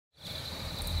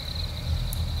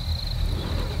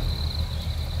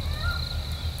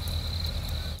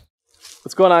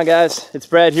What's going on, guys? It's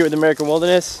Brad here with American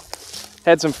Wilderness.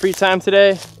 Had some free time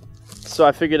today, so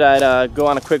I figured I'd go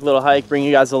on a quick little hike, bring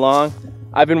you guys along.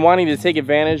 I've been wanting to take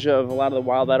advantage of a lot of the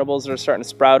wild edibles that are starting to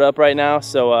sprout up right now,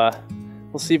 so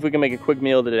we'll see if we can make a quick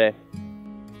meal today.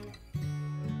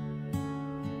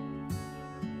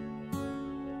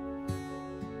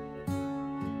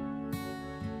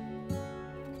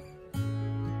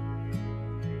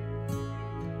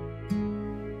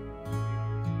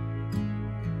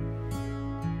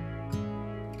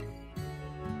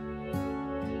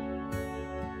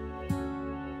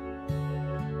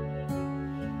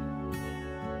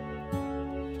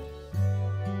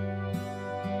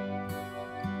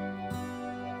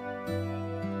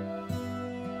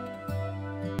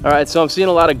 All right, so I'm seeing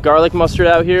a lot of garlic mustard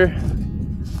out here.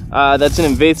 That's an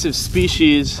invasive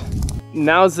species.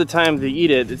 Now's the time to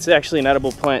eat it. It's actually an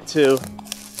edible plant too.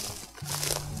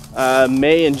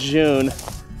 May and June,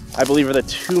 I believe, are the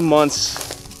 2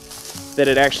 months that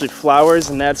it actually flowers,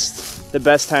 and that's the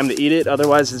best time to eat it.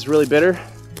 Otherwise, it's really bitter.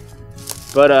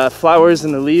 But flowers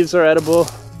and the leaves are edible.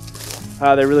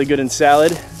 They're really good in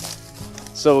salad.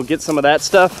 So we'll get some of that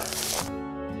stuff.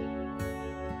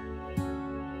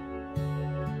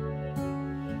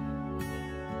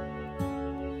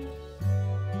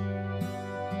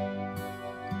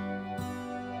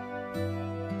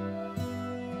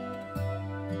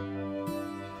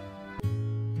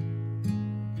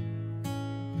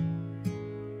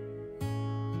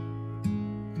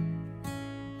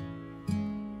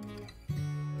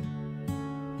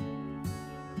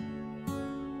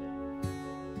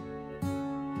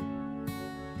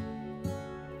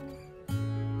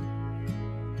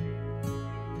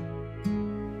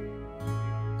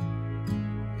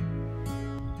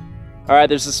 All right,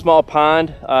 there's a small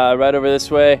pond right over this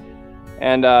way,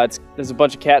 and there's a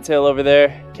bunch of cattail over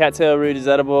there. Cattail root is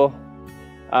edible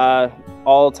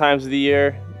all times of the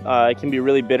year. It can be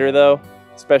really bitter though,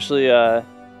 especially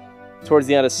towards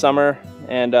the end of summer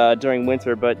and during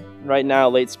winter, but right now,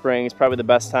 late spring, is probably the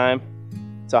best time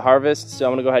to harvest, so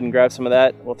I'm gonna go ahead and grab some of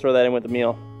that. We'll throw that in with the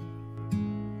meal.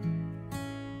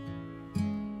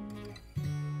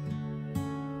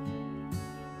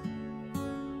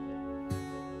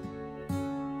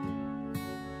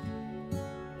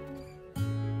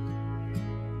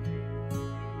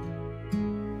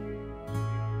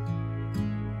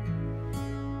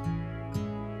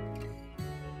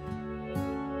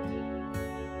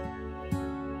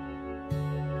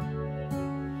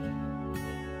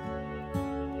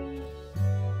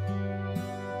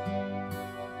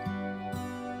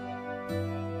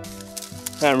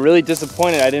 I'm really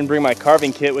disappointed I didn't bring my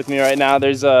carving kit with me right now.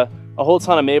 There's a whole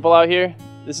ton of maple out here.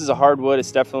 This is a hardwood.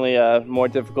 It's definitely more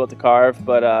difficult to carve,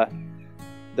 but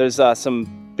there's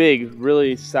some big,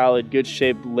 really solid, good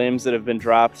shaped limbs that have been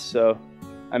dropped. So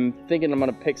I'm thinking I'm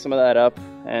gonna pick some of that up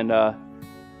and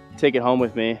take it home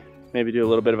with me. Maybe do a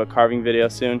little bit of a carving video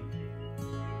soon.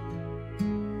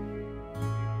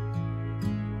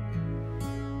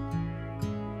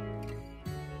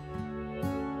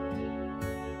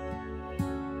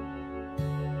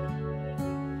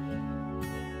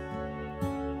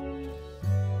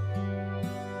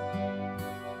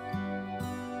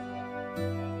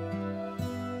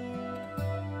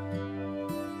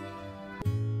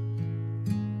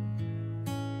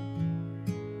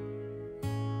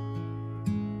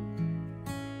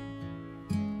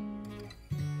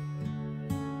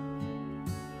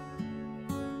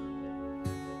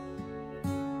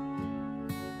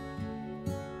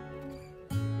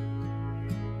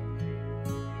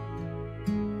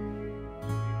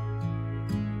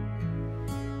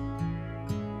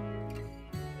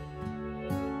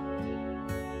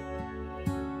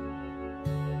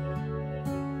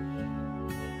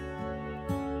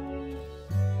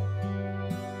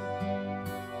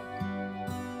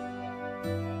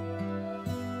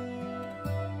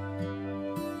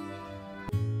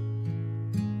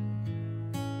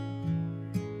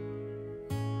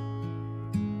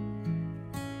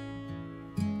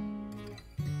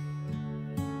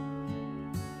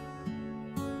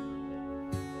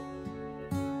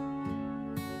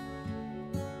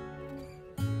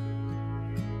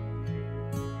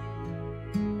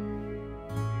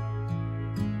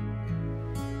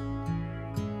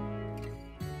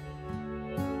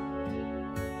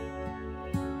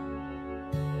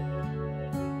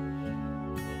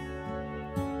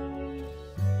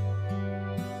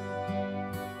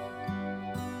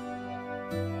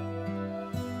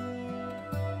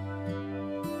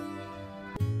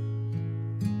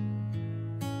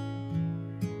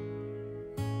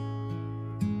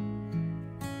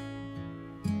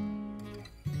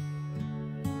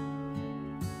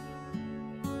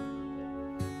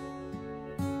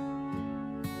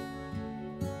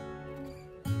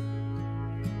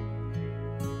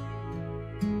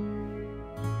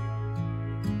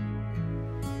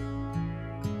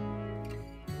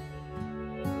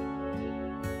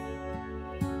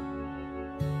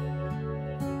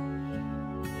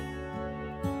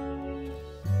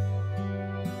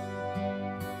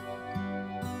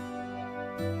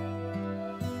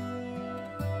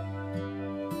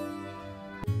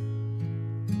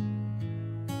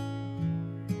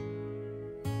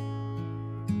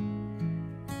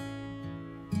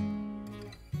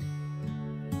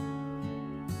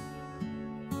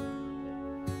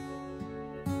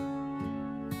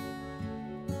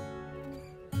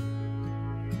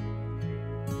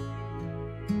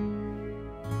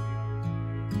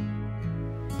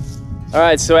 All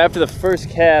right, so after the first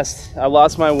cast, I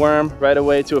lost my worm right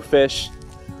away to a fish.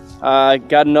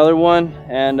 Got another one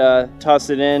and tossed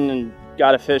it in and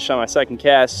got a fish on my second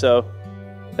cast. So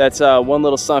that's one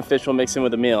little sunfish we'll mix in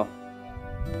with a meal.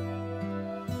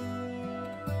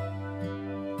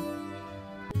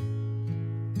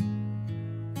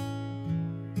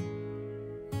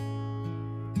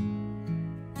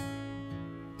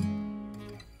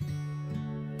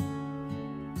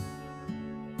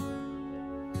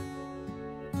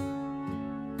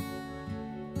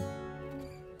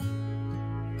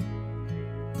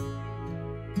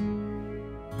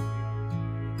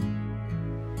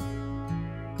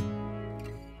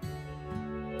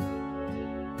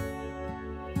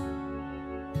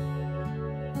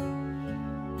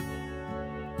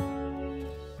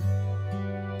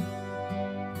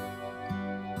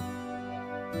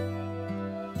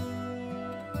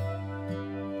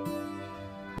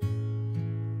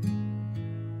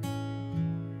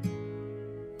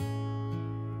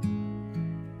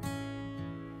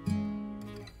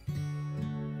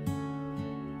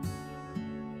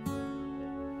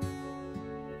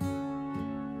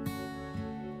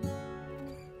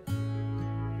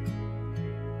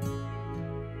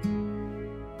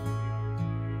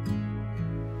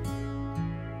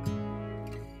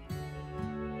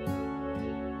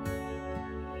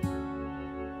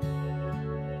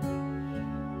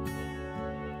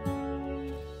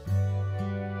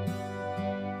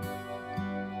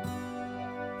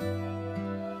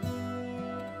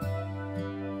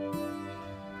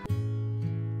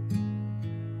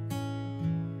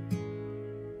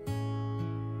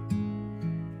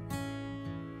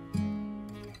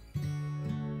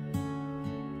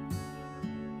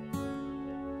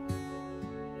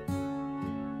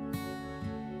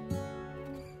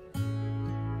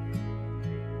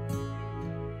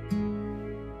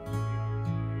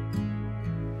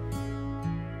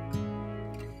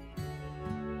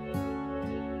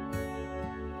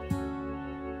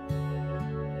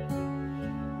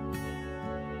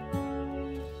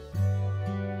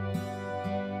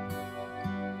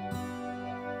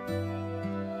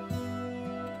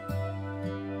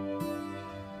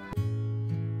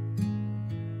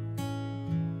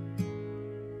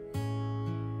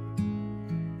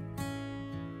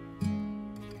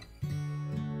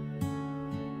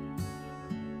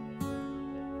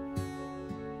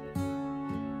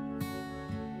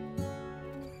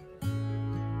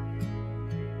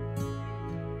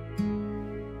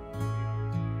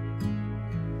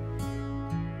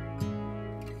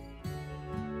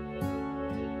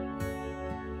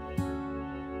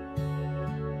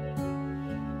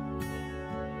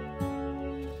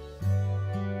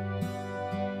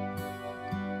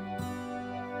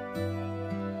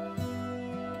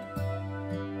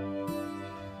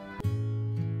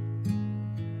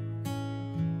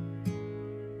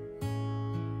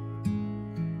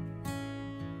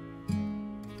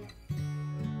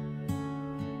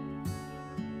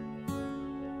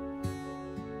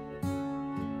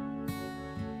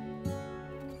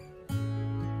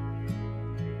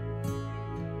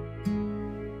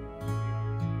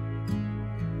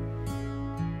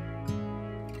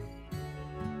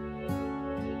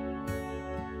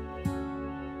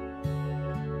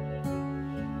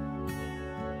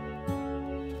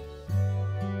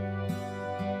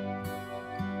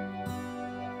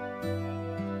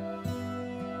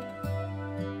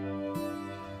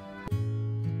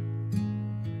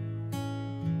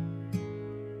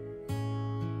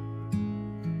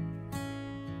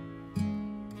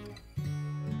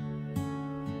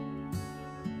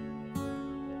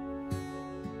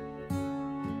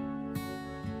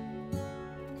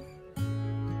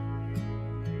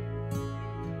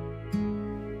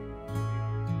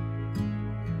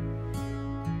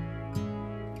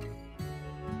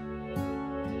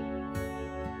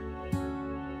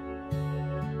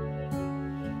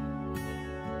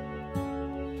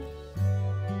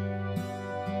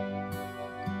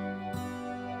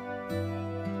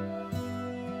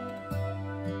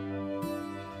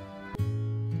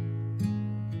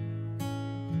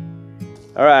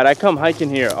 All right, I come hiking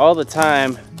here all the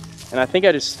time, and I think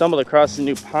I just stumbled across a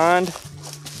new pond.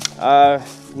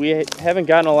 We haven't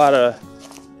gotten a lot of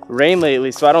rain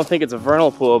lately, so I don't think it's a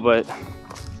vernal pool, but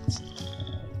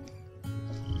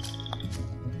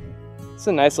It's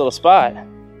a nice little spot.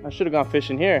 I should have gone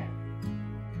fishing here.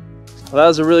 Well, that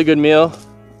was a really good meal.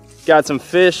 Got some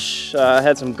fish,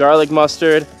 had some garlic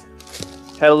mustard,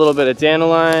 had a little bit of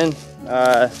dandelion,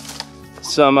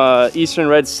 some eastern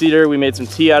red cedar. We made some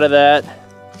tea out of that.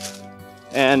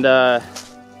 And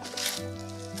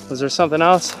was there something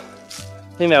else?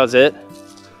 I think that was it.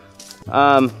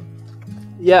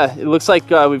 Yeah, it looks like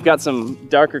we've got some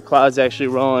darker clouds actually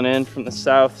rolling in from the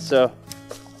south, so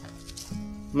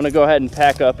I'm gonna go ahead and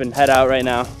pack up and head out right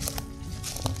now.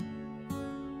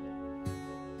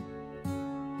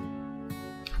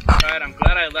 Alright, I'm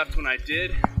glad I left when I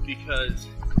did, because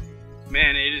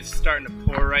man, it is starting to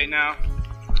pour right now.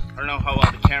 I don't know how well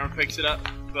the camera picks it up,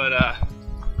 but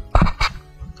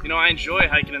you know, I enjoy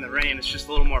hiking in the rain. It's just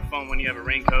a little more fun when you have a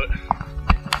raincoat.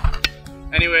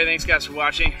 Anyway, thanks guys for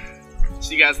watching.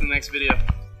 See you guys in the next video.